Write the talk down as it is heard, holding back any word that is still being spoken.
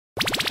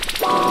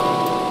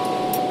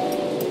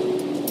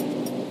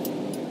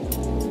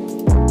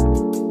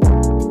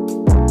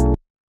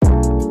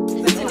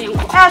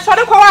for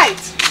the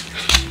white.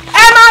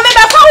 And I'm in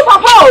the phone,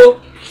 papa.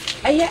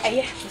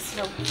 Aye.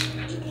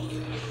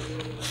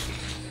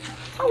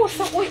 I was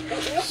so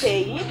okay.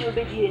 You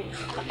be here.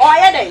 Oh,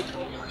 yeah,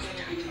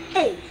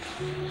 hey.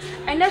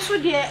 And that's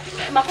what dear,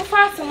 my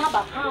papa, some of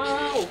our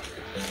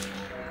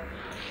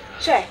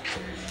check.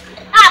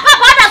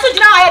 Papa, that's what you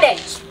know. I did.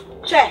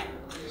 Check.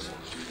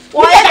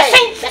 Why,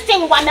 the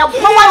thing one of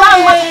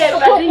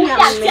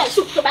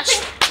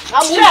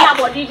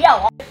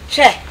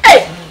check.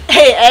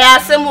 Hey, I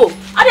asked him.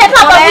 I didn't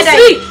know about the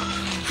street.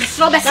 It's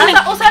not the same.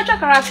 I also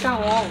check around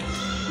town.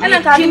 And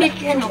I can't make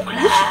it.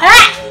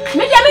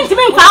 Maybe I mean to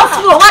be found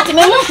through what to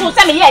me to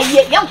send me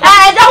here.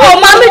 I don't know,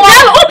 Mammy.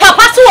 Oh,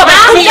 Papa, so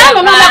I'm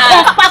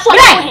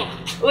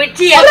with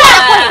dear.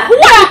 Who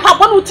are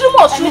Papa with 2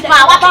 more soup?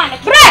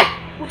 Bread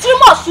with 2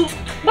 more soup.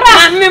 Bread,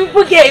 I'm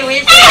bouquet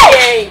with.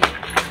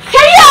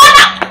 Can you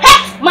order? Hey,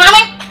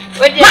 Mommy.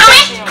 Mommy.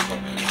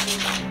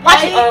 What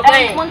is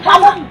it?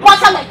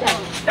 Monta like that.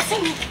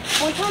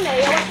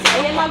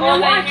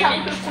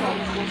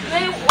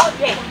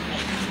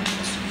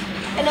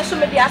 And I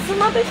should be asking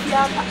my baby.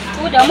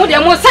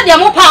 Mother, said your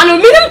mother,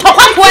 minimum to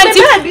 120.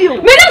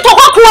 Minimum to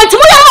 120.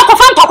 We are not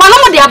confirmed to one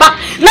of the other.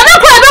 Never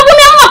could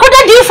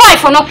D5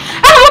 for no.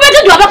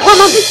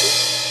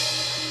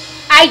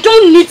 I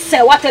don't need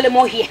Serwaa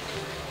TEL3MO here.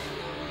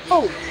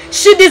 Oh,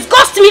 she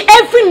disgusts me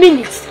every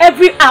minute,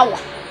 every hour,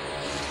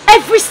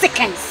 every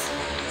second.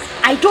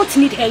 I don't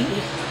need her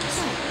here.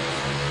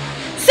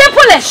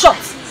 Simple and short.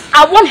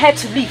 I want her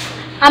to leave.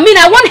 I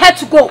want her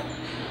to go.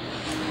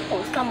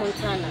 Oh, come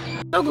Montana.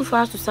 It's not good for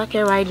us to sack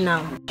her right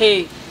now.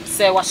 Hey,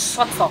 Serwaa,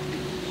 shut up.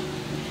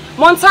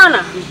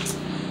 Montana,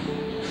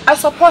 I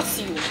support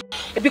you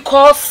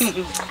because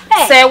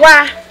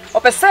Serwaa,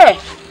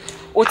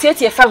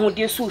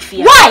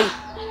 why?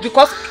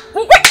 Because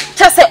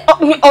just say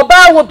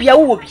Oba will be a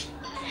wobby.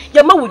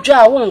 Your mother would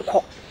draw one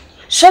call.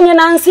 Shannon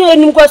and say,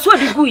 and you go so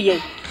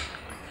good.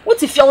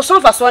 What if your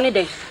son was 1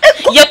 day?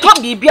 You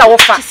can't be our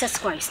Jesus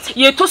Christ.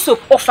 You to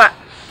soap offer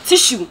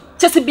tissue.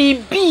 Just be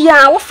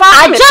offer.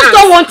 I just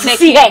don't want to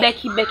see her.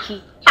 Becky.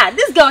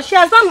 This girl, she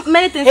has done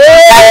many things.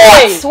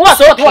 Hey, what?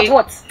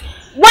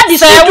 What did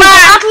she do?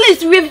 At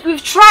least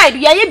we've tried.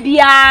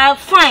 Yeah,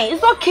 fine.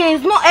 It's okay.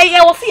 It's not.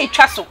 I will see a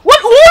chattel.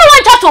 What? Who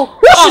want chattel?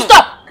 Who should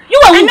stop? You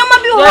are who? I know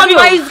maybe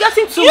one is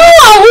getting too. You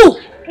are who?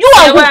 You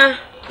are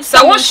who?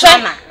 So what?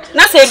 Shana.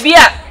 Na say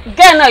bia.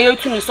 Girl, you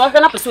to me. So I'm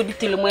gonna pursue the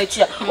TEL3MO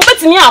here.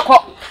 Obet me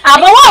akọ. Why?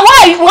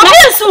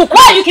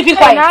 Why are you keeping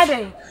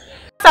quiet?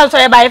 Sounds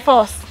like by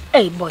force.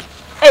 Hey boy.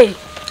 Hey.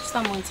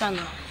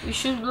 Montana. We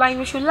should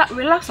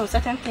relax on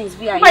certain things.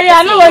 Relax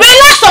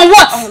on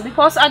what?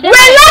 Because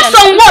relax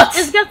on what?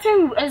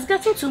 It's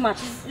getting too much.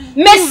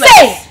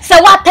 Say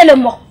Serwaa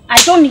TEL3MO.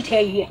 I don't need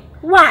her here.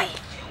 Why?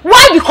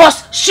 Why?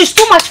 Because she's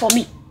too much for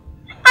me.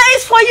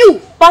 It's for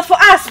you, but for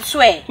us, I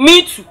swear.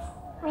 Me too.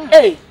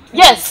 Hey,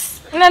 yes.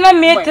 No,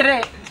 me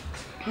too.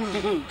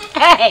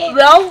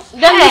 Well,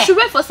 then we should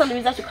wait for some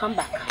reason to come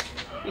back.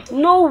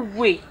 No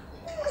way.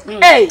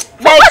 Hey,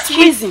 for what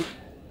reason?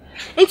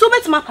 It's over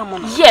to my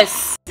mama.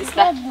 Yes. It's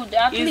not good.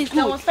 At least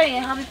I was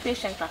saying have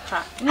patient.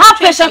 Have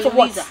patient for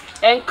what?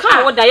 And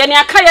can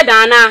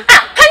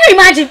you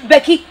imagine,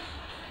 Becky?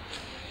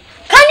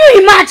 Can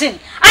you imagine?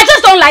 I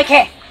just don't like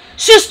her.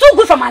 She's too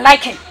good for my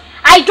liking.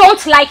 I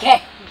don't like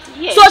her.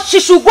 Yes. So she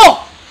should go.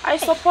 I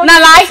support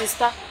you,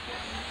 sister.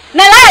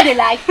 Nalai they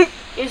lie.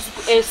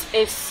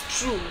 It's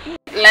true.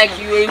 Like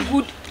you're a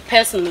good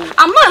person.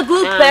 I'm not a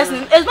good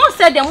person. It's not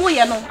said them way,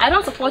 no. I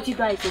don't support you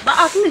guys, but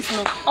at least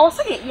no. I was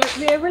saying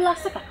you're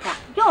relaxed.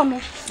 You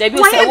know. They be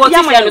say what if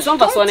you are not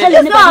for Sunday. Say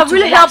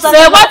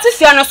what if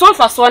you are not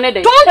for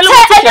Sunday. Don't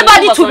tell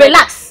anybody to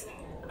relax.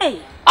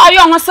 Hey. Are you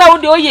on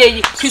Saudi? Oh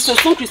yeah,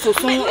 Christosun.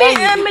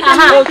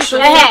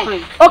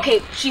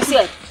 Okay, she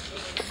said.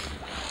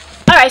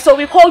 All right, so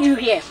we call you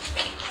here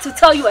to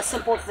tell you a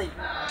simple thing.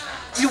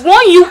 We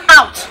want you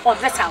out of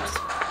this house.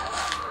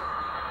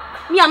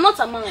 Me, I'm not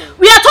a man.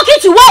 We are talking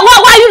to you.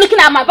 Why are you looking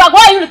at my back?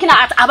 Why are you looking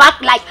at our back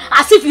like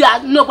as if you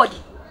are nobody?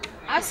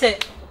 I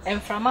said,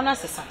 I'm from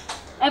Manasasa.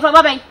 I'm from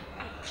Babang.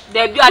 We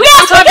are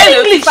speaking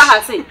English.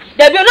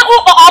 There be no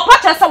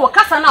opportunity for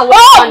Kasana.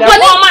 Oh,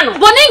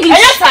 English.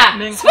 Yes, sir.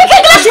 Speak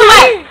English,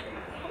 man.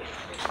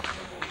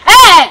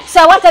 Hey,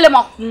 Serwaa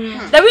TEL3MO.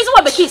 The reason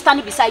why Becky is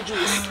standing beside you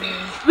is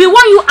we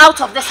want you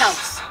out of this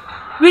house.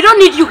 We don't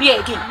need you here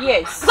again.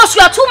 Yes. Because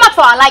you are too much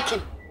for our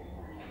liking.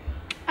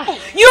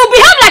 You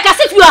behave like as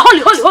if you are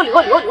holy.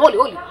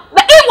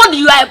 But inwardly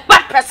you are a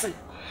bad person.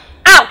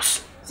 Out.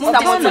 Sister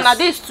Monta,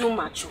 this is too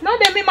much. No,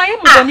 they be my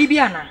own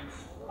Bibiana.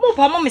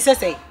 Mom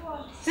say,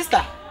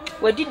 sister,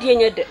 where did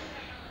you eat?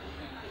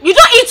 You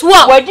don't eat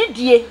what? Where did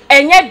you eat?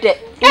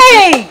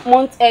 Hey,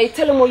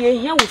 TEL3MO, you're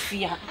here with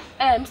fear.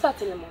 Mr.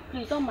 TEL3MO,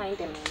 please don't mind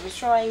them. We're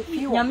trying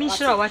few. I'm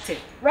sure what it.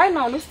 Right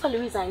now, Mr.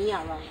 Louise are here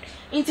around.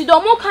 Into the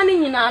more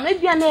canning in a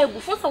maybe an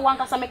able for one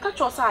because I may catch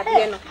your side.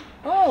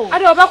 Oh, I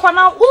don't know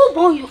now. Who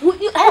born you?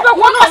 I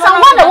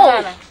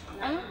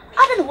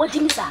don't know what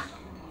things are.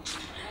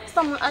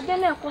 Some I don't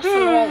know.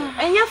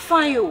 And you're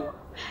fine.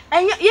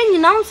 And you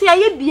now say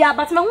I be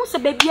but my won't say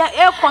baby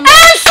air con.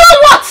 And so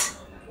what?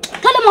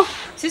 TEL3MO.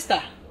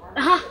 Sister.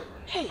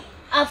 Hey,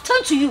 I've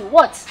turned to you.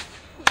 What?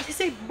 You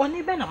say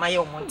Bonnie Ben my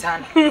own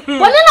Montana.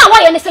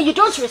 Why you say you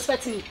don't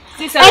respect me?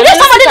 Sister, and if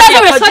somebody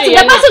doesn't respect you,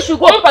 the person should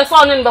go. One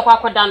person in the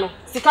Quaquadano.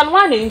 Second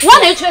one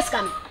interest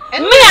can. Me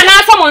and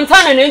I from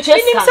Montana and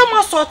interest.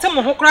 Someone saw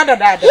them who cried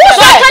that. Who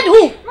sorted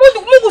who?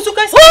 Who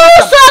sorted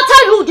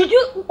who? Did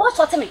you what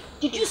sorted me?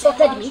 Did you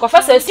sorted me? Did you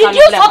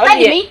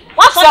sorted me?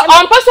 What sorted me?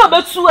 On person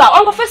about Sua,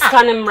 on first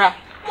Canimra.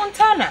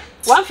 Montana.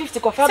 150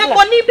 coffee. Say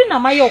Bonnie be na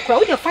my yoke,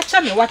 would you fetch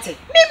me what? Me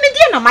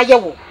dear na my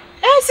yo.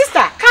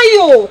 Sister,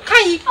 Kayo,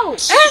 Kai.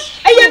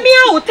 I am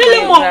here,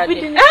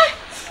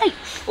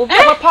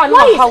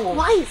 TEL3MO.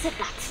 Why is it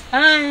that?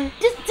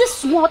 This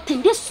small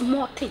thing, this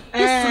small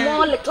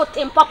little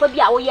thing, Papa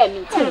be our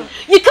me.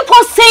 You keep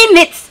on saying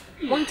it.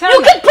 You keep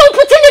on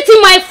putting it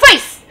in my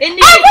face.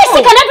 Every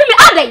second,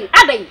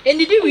 adding. And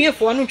did you hear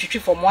for one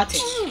trip from what?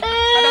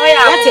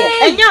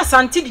 And yes,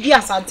 Auntie,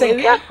 dear Santa,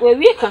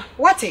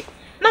 what?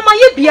 Na ma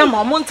ye bia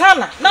ma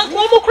Montana na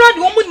wo mo kra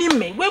de wo mo nim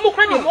me we mo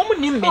kra de wo mo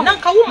nim me na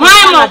nka wo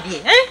Montana de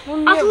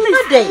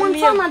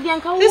Montana de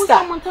nka wo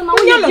Montana wo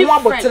nya no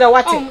abotre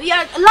wate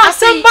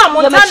asemba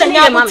Montana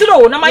nya abotre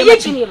o na ma ye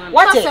bi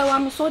wate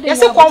ye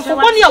se konfo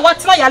boni a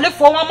watra ya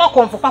lefo wa ma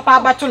konfo papa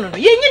abato no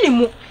ye nyi ni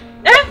mu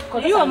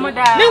you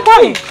moda me nko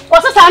mi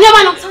what say ani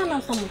ma no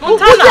Montana I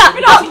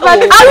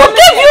will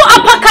give you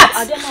uppercut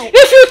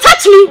if you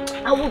touch me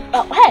I will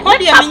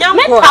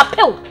make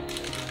appeal.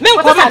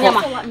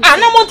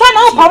 Ana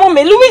Montana pa mo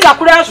me Louise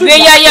akura so. We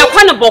ya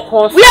kwana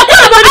bokos. We are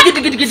kwana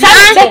gidigidi.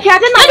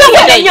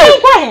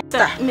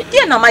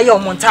 Dear na my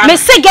Montana. Me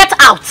say get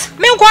out.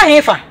 Me nkwa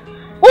hefa.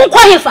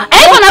 Unkwa hefa.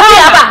 E na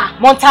aba.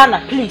 Montana,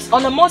 please,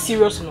 on a more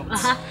serious note.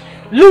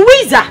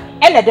 Louisa,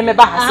 ene de me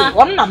ba ha say,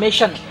 one na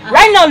mention.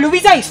 Right now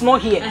Louisa is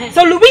not here.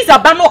 So Louisa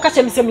ba no ka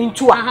che me se me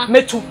ntu a,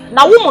 metu.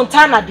 Na wo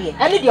Montana de,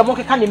 ene de mo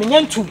keka ne me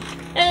nyantu.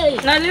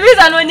 Na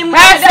Louisa no ni mu.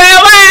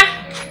 Serwaa.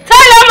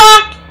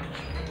 TEL3MO.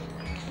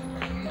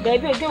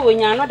 Baby, go when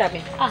you're not a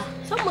bit.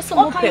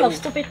 What kind of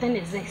stupid thing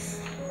is this?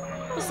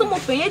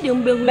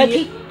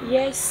 Becky?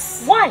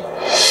 Yes. Why?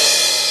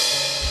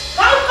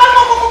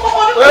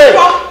 Hey!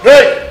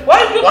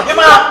 What am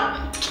I?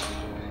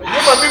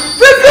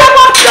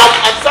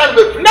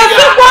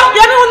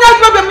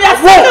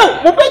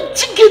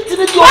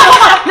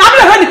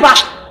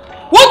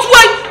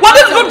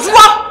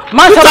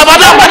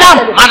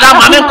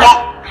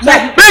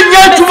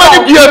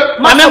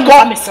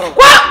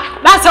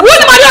 That's a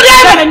woman.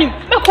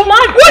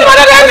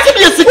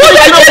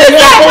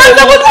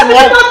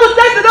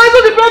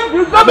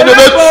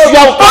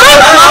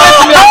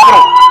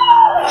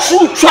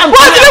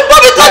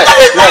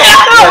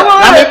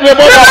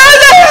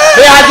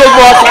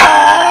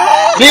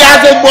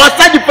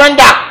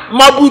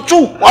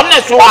 Mabuchu, one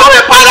is one.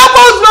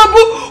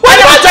 What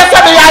I just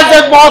said, I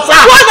said,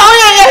 Monta. What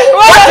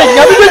a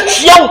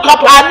young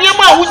couple, I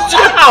never would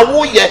tell how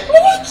we yet.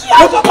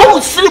 Oh,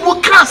 see, we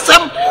can't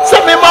some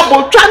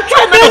memorable try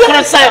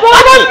to say.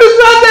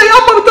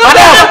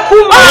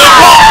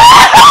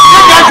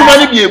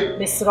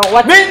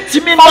 What means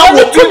to me now?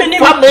 What you mean?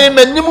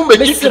 Minimum,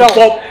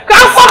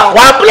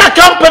 black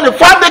company,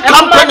 family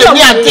company,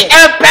 and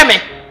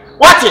payment.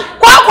 What it?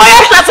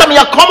 That's some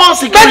your common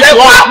security.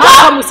 What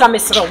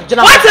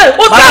it?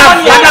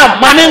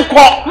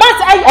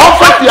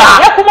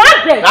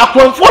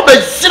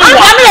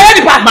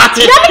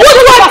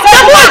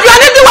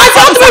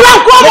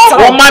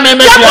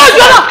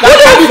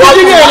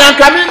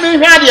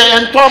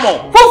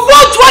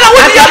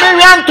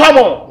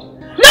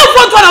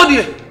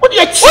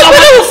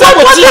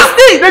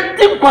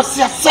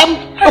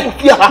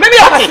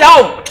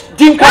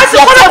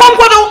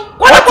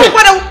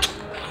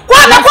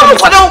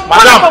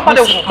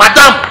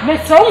 Madam,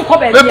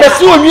 the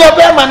person you are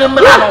very man and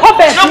man. No,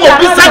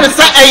 besides,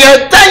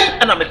 a day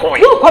and I'm a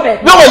coin.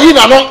 No, you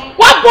know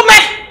what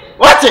woman?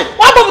 What it?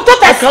 What about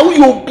that? How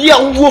you be a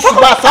wolf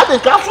about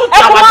something?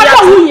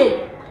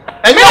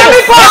 And you are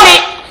for me.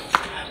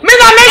 Men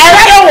are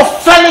made of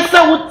fellas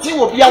would see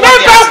what you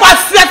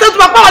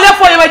are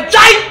for you a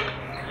giant.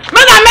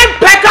 Men are made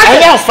back at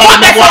your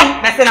family.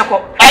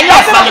 And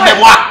your family.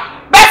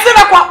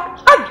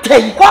 I tell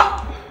you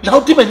what. Now,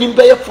 demon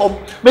pay from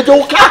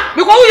Medoka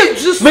because you are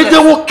useless.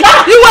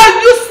 Medoka, you are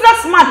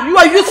useless, man. You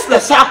are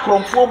useless.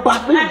 Sacrum for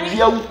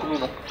Baby.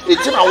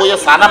 It's in our way,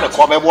 son. I'm a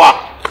common boy.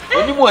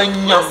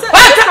 Anyone young.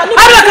 How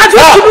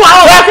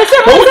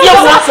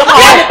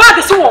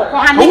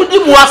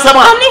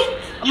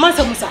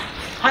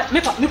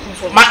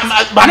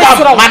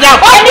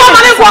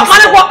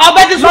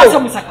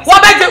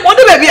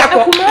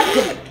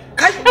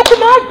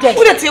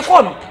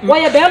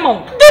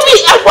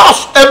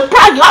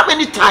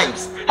many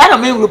times? I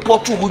mean,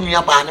 report to who you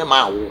are by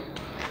now.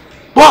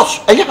 Boss,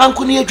 I can't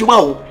continue to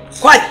know.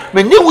 Quite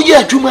many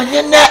years to my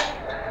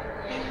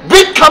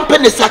big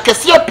companies. I can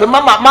see up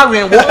Mama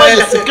Marian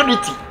woman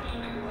security.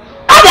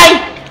 Okay,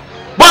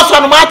 boss,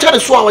 on my turn to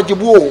swallow the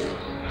wall.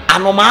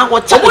 And no matter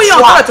what you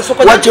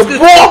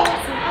walk,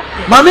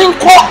 Mami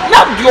nko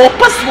na de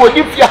opasmo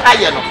di fie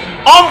haye no.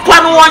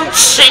 Ompa no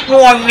wonche no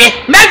wonwe.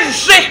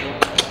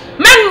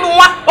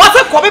 Menua o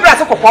se ko bibra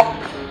se kokọ.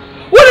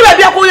 Woni ba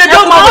bia ko ye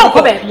do ma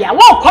ko ba bia.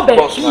 Wo ko ba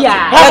bia.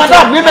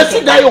 Madam we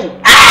mesi dai o.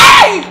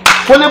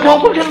 Fole mo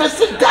ko je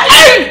mesi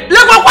dai. Le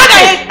ko kwa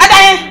dai.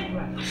 Adai.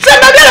 Se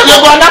ba bia le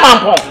ko na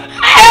mampo.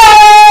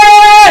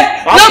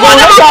 Le ko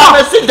na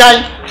mesi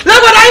dai. Le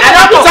ko dai.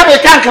 Ana bi se be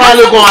kan kan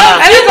le ko na.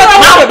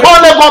 Mampo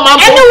le ko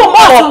mampo. Eni wo mo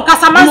so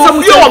kasamansa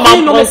mu se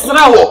no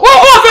mesra wo. O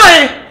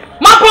fe.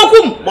 Mampo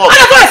kum.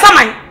 Ana to e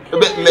saman.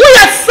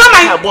 Yes,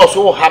 saman. Boss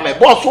o ha me.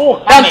 Boss o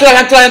ha me.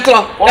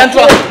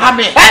 Entro. Ha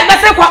me. Ba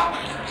se kwa.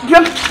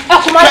 Diam.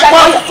 Akuma da.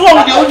 Boss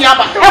o de oni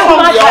aba.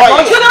 Akuma da.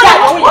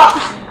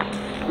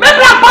 Me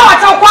bra pa wa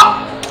cha kwa.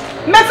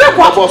 Me se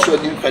kwa. Boss o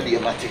di mfa de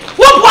mate.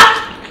 Wo kwa.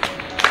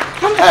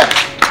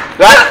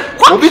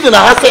 Obi de na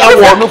ha se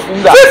awo no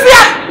funda.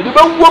 Fifia. Di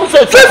ba wo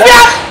se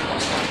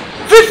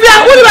Fifia,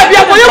 wo ni ba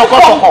bia ko ye ko.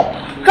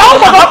 Ka wo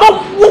ko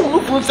wo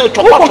fu se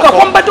choko. Wo ko ka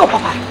komba do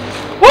papa.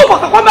 Wo ko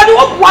ka komba do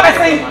wo bua be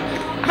sai.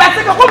 Ba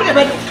se ka komba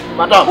be.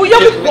 Madam, wo ye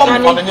ko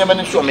on the nyama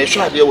ni so me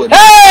hwa de wo. Wo ye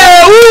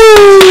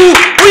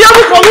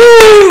ko wo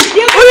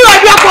ni ba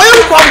bia ko ye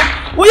ko.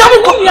 Wo ye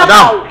ko nua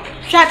ba.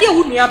 Hwa de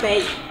wo nua ba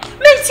yi.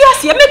 Me nti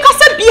ase me ka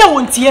se bia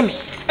wo ntie me.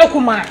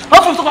 Ekuma.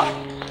 Wo fu so ko.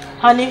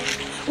 Honey,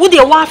 wo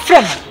de wa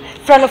frem.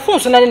 Friend of phone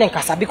so na ne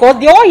nkasa because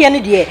the all here ne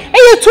de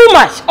too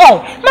much.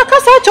 Oh,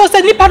 makasa cho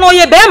se nipa no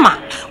ye be ma.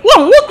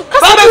 Wo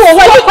kasa bi wo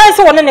wa kwan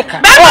se wo ne ka.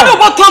 Be ma no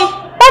bottom.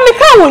 Ba me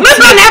ka wo. Me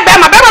na be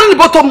ma, be ma no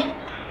bottom.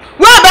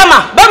 Wo be ma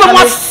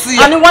mo si.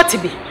 Ani what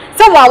be?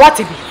 Se wa what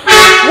be?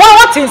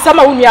 What in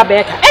sama wo nua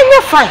be ka.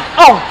 Enye fine.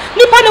 Oh,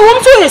 nipa ne wo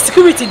so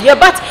security there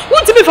but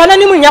won't be fa na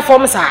nimu nya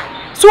form sa.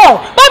 So,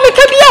 ba me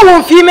ka bia wo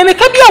mfi me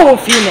ka bia wo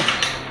mfi me.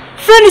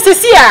 Friend is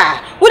here.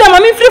 Wo da ma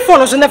me free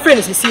phone so na friend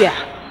is here.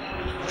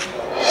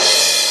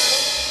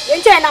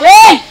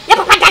 Hey, ya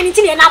papa dani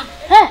ti nam.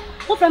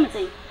 What from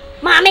say?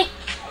 Mommy.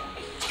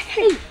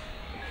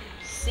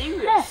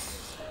 Serious.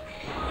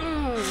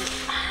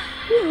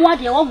 Who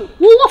what you want?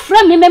 Who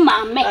from me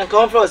mommy? I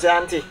come from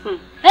auntie.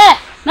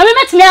 Na me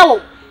met me awo.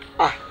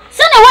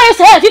 Say na why you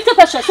say 50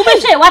 questions. So be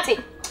say what?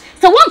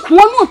 So one ko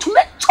no to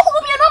me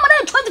chow me no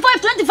man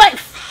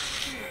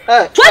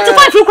 25.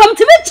 25 you come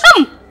to me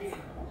chum.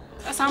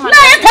 Na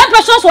ya 10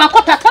 pesos one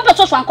quarter, 10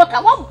 pesos one quarter.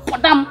 What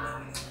podam?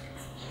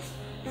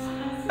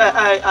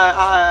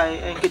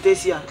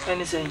 Enketesia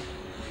anything.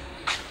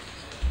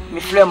 Me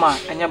flema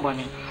anya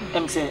boni.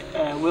 Em say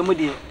we mu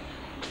de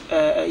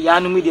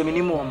yaanu mu de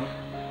minimu omo.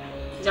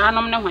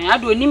 Janom ne hwan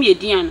ado onim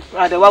yedian.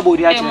 Ade wa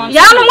bodi a che.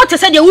 Yaanu mo te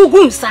se de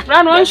wugu nsa.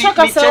 Ra no nhwa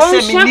kasa,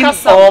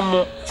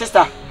 omo.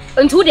 Sister.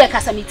 Nti wo de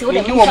kasa miti, wo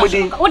de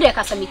wo de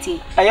kasa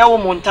miti. Aya wo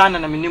Monta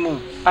na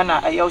minimu.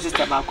 Ana aya wo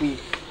sister ba ku yi.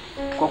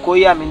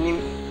 Kokoyi a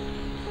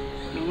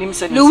minim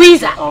se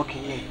Louisa.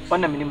 Okay, yeah.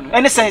 Wana minimu.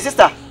 Any say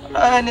sister.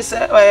 Any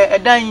say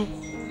edan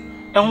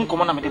ehun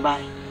komo na me de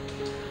bai.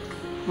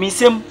 Mi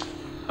sem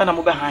ana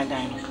mo be han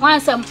dan no.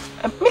 Wansam.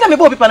 Me na me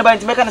bo people na bai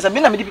nti me kana say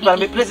me na me di people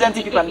me president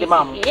people na de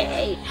mam.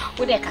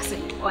 Wo de kasa.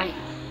 Why?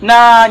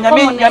 Na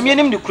nyame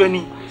nim de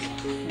kurani.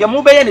 De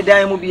mo be ye ne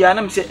dan mu bia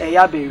na me say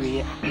eya ba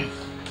wiye.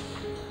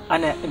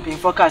 Ana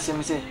mpinfo ka say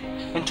me say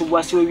ntubu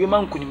ase owie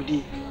man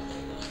kunimdi.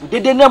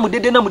 Dede na mu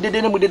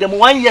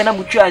 1 year na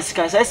mu twa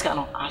sika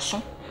no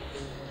aso.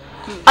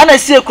 Ana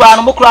sie kura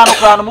no mo ba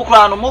kura no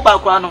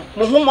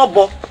mo hu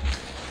mobo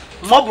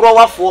mobro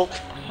wafo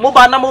mo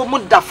ba na mo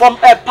da form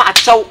pa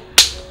achaw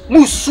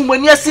mo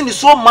sumani asi ni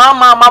so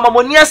mama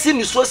mo ni asi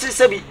ni so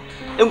sebi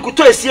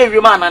enkuto esi awie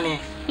ma anane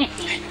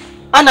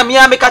ana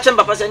me ka che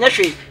papa se nya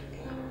hwe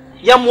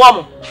ya moa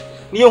mo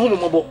ni ehu mo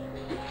mobo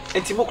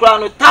enti mo kura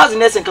no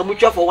 1000 esen ka mo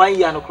twa for 1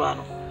 year no kura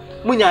no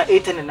munya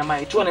 18 na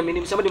mai 2 na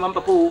minim se mo de mam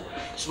papa o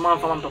suma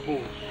mam papa o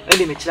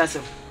ende me kira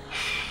sem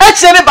e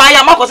kire me ba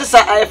ya makosse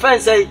sa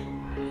friend say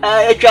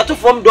etwato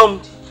from dom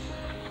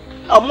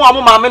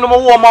amu maame no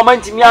wo mama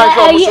ntimi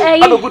anhwe omuso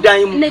abegu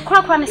dan mu ne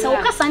krakra ne se wo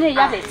kasa ne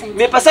ya de sen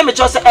me pese me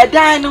chose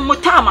edan no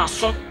mutama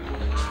so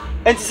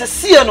enti se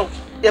sie no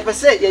ye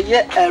pese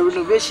ye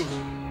renovation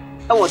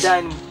e wo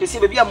dan mu esi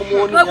be bia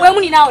momo ni we mu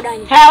ni na wo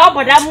dan he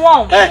obodam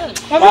won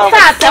mo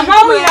sa ate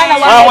mo mu na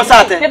wa mo sa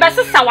ate me be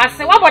sesa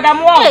wase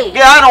obodam won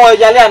bia na wo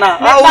yale ana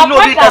o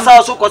no bi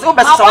kasa so ko se wo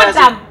be sesa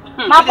wase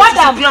ma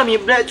bodam bia mi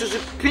bre to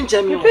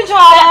pinche mi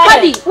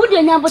kadi wo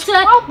de nya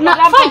botre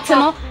na fight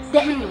no I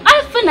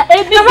feel na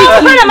ebi na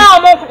ma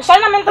omo so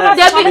na me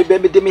ntama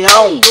baby de mi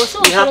ha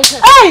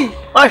hey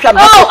oh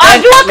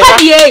ajo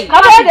kadi e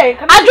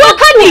ajo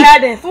kadi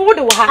wo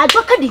de wo ha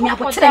ajo kadi nya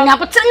botre me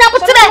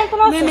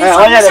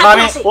onya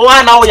mami o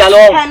wa na o yalo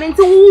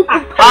nti wo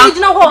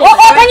original ho o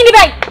kanyini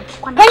bai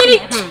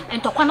kanyini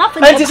entokwa na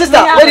fa anti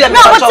sister where you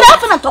na botre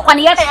fa na entokwa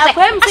na yes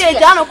akwem se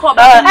ja no ko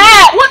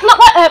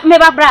what me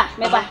ba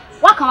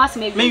what can was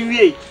me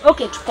wie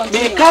okay to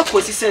continue me ka ko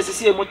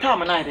sisi mo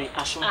tam na ide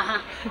aso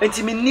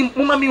enti me nim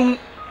mo ma me hu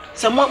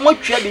se mo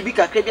twia bibi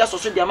kakra bi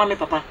asoso dia ma me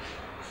papa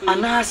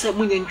ana se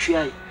mo nya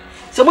ntwia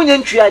se mo nya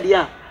ntwia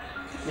dia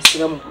me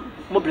sira mo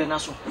mo brena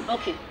so.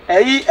 Okay.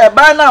 E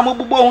ba na mo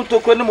bubo hu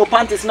tokro ni mo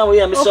panties na we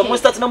ya me so mo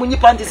start na mo nyi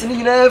panties ni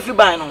nyina every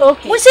ban no.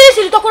 Okay. Mo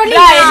see tokro ni.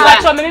 Wa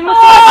cho me mo.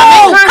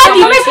 Ka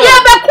di me see ye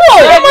be ku.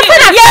 Ye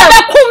be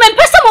ku me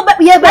pesa mo be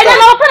ye be. Na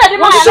mo pera de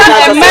mo so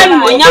e man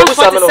mo nyam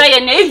for say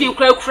na e bi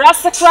kura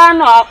sekra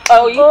na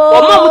o mo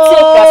mo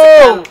tie kura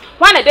sekra.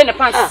 One a day the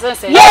pants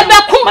sense. Ye be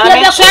ku ye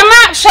be shema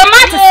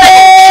to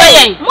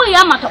say mo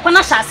ya ma tokwa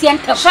na hyase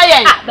ntem.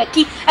 Ah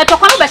Becky, e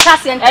tokwa no be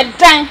hyase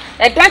ntem.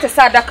 E dan to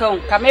say adaka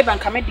on ka me ban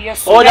ka me de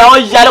so. O da o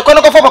ya le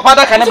kono ko fo papa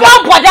da ka ne bla.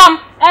 Mo bodam.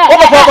 O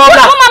papa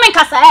bla. O ma men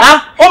kasa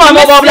Ha? O ma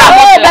me bla.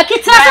 Becky,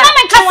 tsa na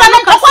men kasa no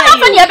tokwa na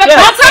fa ni e be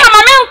ka. Tsa na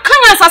ma men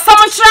kan asasa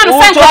mo kira no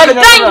sense e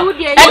dan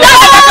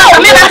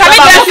me ban ka me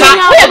de so.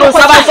 O do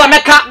saba so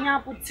meka.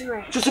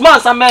 Susuma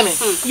ansa meme.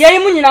 Ye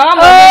mu nyina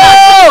ma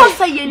Oh,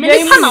 say ye me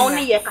pa na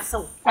oni ye kasa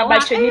o.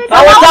 abahwe ni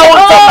Pa wo ta wo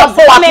ta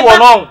bo wa ti wo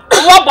no.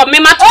 Wo bo me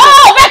ma to.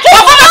 Oh, Becky,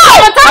 me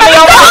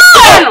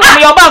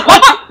yo ba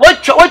what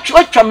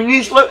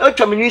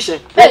communication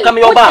come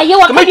your ba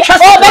come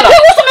trust oh Becky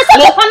wo so me say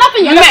ko na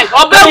fin ye me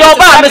obe your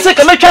ba me say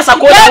come trust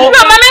akodo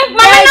mama na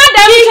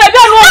da mi che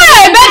bi no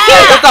Becky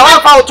ta wa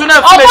fa otu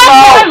na fi me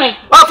ma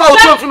wa fa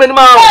otu fi me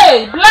ma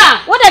hey bla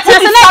wo da tse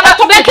na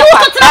Becky wo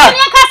so tse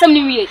na ka asem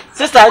ni wie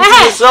sister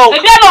auntie so e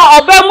bi no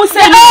oba mu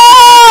se no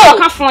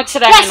ka fon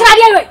kire ya sira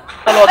de we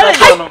no that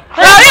you know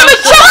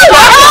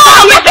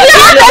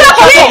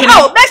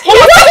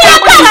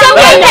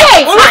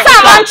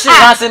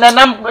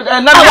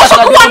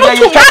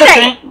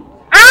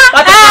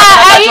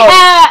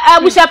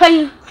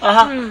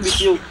me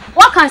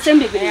what can say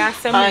baby yeah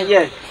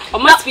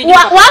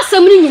what say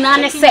me nyina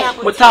ne say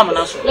mo time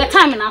na so your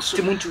time na so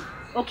timuntu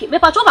okay me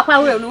pa to papa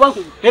we no wa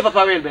hu me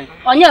papa we ben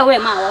onye we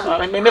ma wa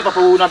me papa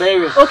wo na be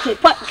we okay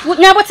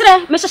nya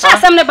botre me shasha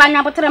asem ne ba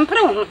nya botre mpre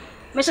hu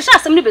me shasha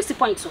asem ne be si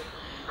point so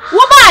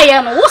wo ba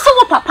ye no wo so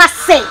wo papa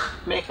say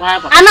me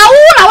papa ana wo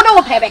na wo de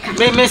wo pebeka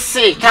me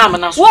say time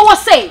na so wo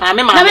say na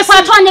me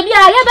pa to anya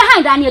bia ye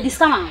behind and ye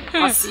discount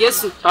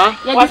yesu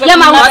ye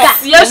ma wo da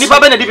ni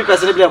baba na di people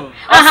se bia mu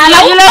aha na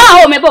wo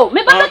ba ho me bo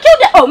me papa kill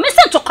de oh me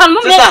se to kwan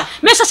mo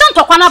me shasha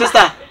to kwan na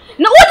ba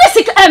na wo de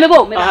sik me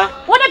bo me ba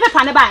wo de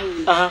pepa ne ba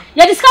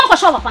ye discount ko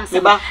show papa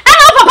say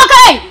ana wo papa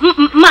kai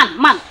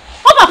man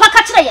o papa ka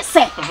kire ye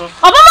say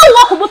obama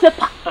wo ko bo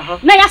pepa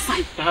na ya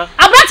sign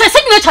abrante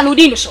signature no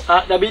din so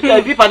da bi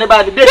pepa ne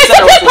ba de date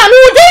na pepa no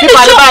din so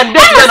pepa ne ba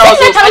date na so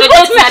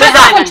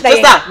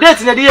sister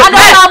date na di ye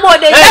ada mo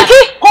de Becky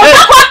ko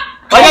kwa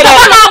oye da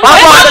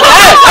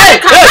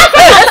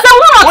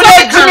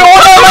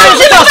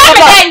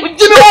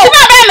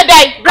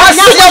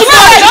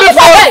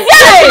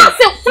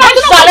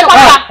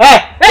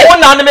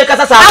na me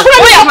kasa sa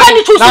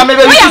na me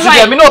be use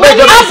dia me no be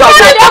je so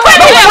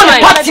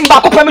party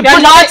ba ko pa me do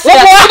na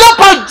wo do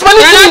pa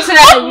money na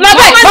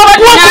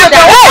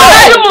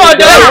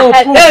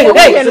be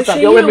hey sister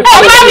yo we me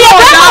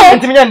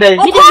ntimi nyande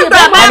me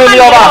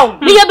yo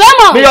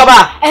ba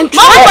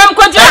ma ko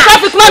ko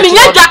traffic ma mi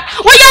nyaja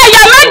wo ya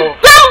ya me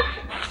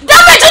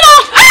dam me no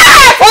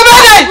o be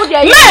me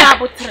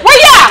wo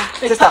ya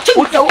sister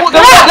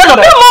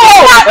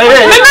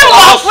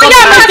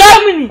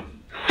me me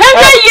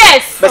 100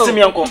 years besi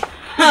mi anko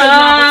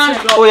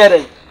o ye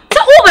dey se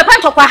wo be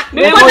panto kwa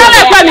me ko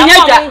na kwa mi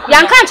nyaja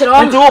yan kan kire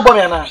o nti wo bo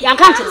me na yan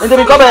kan kire nti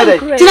mi ko be dey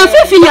ti na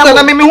fifi ni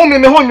na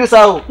me hu nyu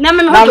sa o na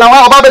me na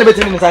wa oba be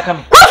betimi ni sa ka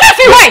me ko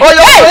fifi we o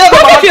yo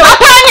fifi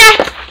apanya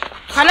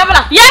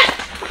kanabra ye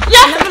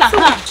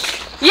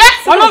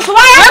ono so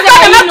wa ya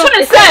ka na to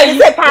ne say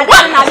wa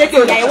na de ti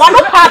ya wa no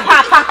pa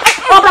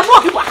o ba bo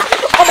wa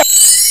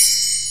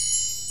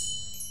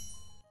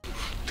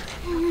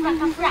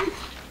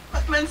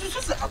man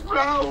susu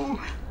abrow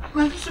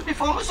man susu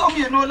before so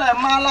me no like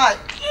my life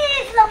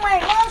la mai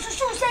ma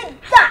susu say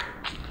da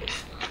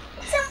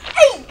sa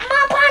ai ma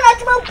pa na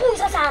ti ma ku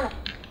sa sa la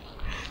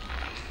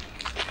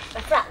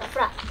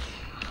fra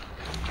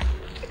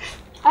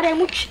are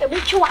mu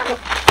chi wa no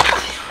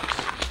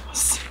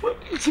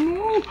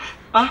Jimo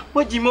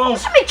what Jimo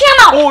so me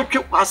kema o twe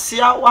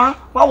kwasia wa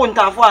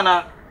wontafo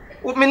ana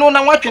me no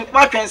na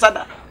watwen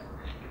sada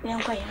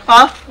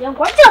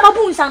yankwa ti ma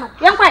bu nsa no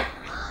yankwa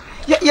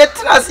ye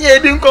tena se ye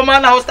din koma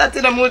na ho start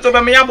na mu so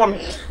be me yabo me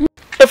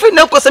efi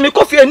na ko se me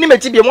kofi ani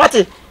machi bi mu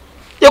ate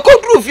ye ko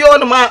dru fi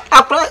on ma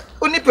apra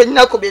oni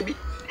panyina ko bebi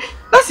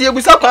na se ye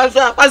busa kwan so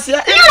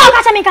apasia ina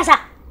ka sa me kasa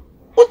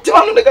o ti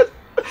ma no de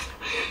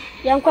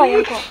yankwa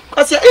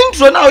asia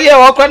intro na o ye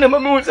wa kwa na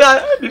mamu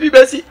sa bibi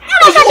besi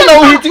una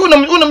o hiti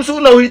una so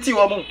una o hiti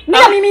wo mu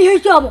mi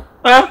hiti wo mu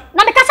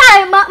na me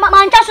kasa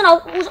ma nka so na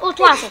o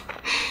to aso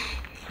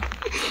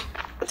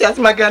ati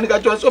ati magani ka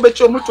jo so be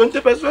cho mu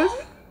 20 pesos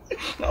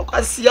na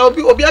kwasia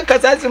obi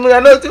akasa asimu ya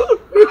no to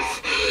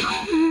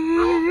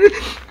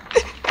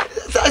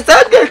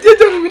sa ga ti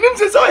to mi nim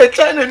se so e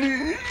chana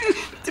ni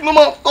ti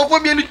mama ofo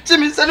bi ni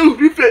chimi se no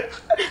refre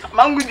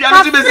mangu dia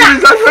no be se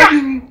sa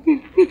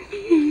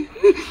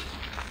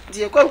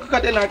die kwa ka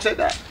de na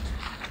cheda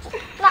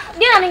na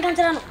dia na nkan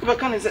tera no ba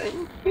kan se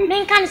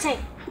men kan se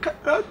ka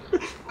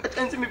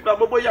and me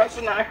probably as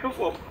an eye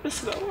for.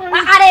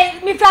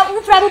 Are me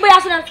from Bubu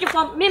as an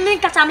from me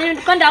Catamina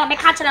to come down and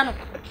catch them.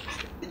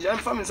 Jam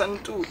family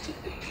and two.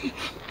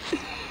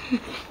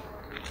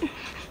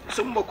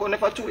 Some more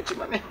never to it,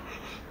 mammy.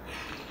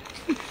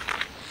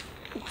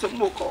 Some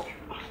more call.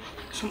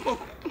 Some more.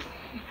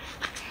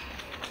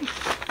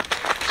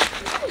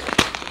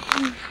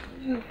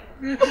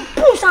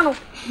 Pusano.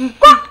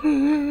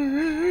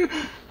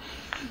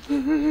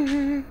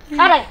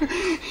 Alright.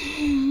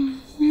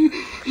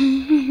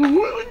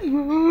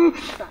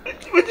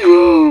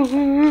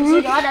 So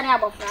you had an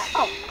apple fry.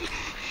 Oh.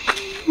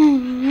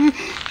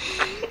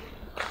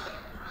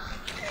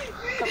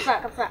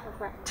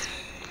 Kafra.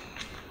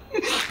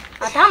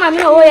 Atama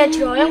mi o ye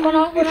chiro yen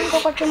kono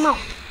ko chuma.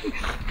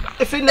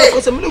 If it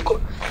was a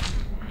milk.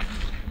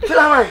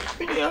 Flaman.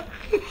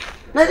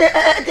 Na de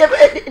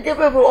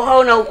people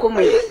how now come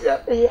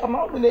here. I'm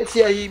out when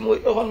see I mo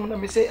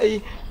me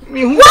say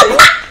me hu.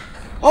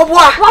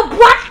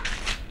 What?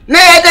 Na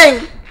e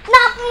den. Na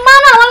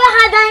mama wala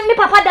ha dan mi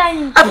papa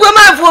dan. Apo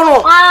ma fo no.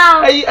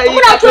 Na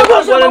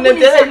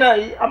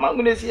I'm out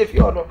when see if you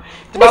no.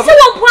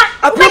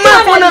 Apo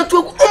ma fo na to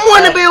omo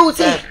na be you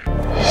see.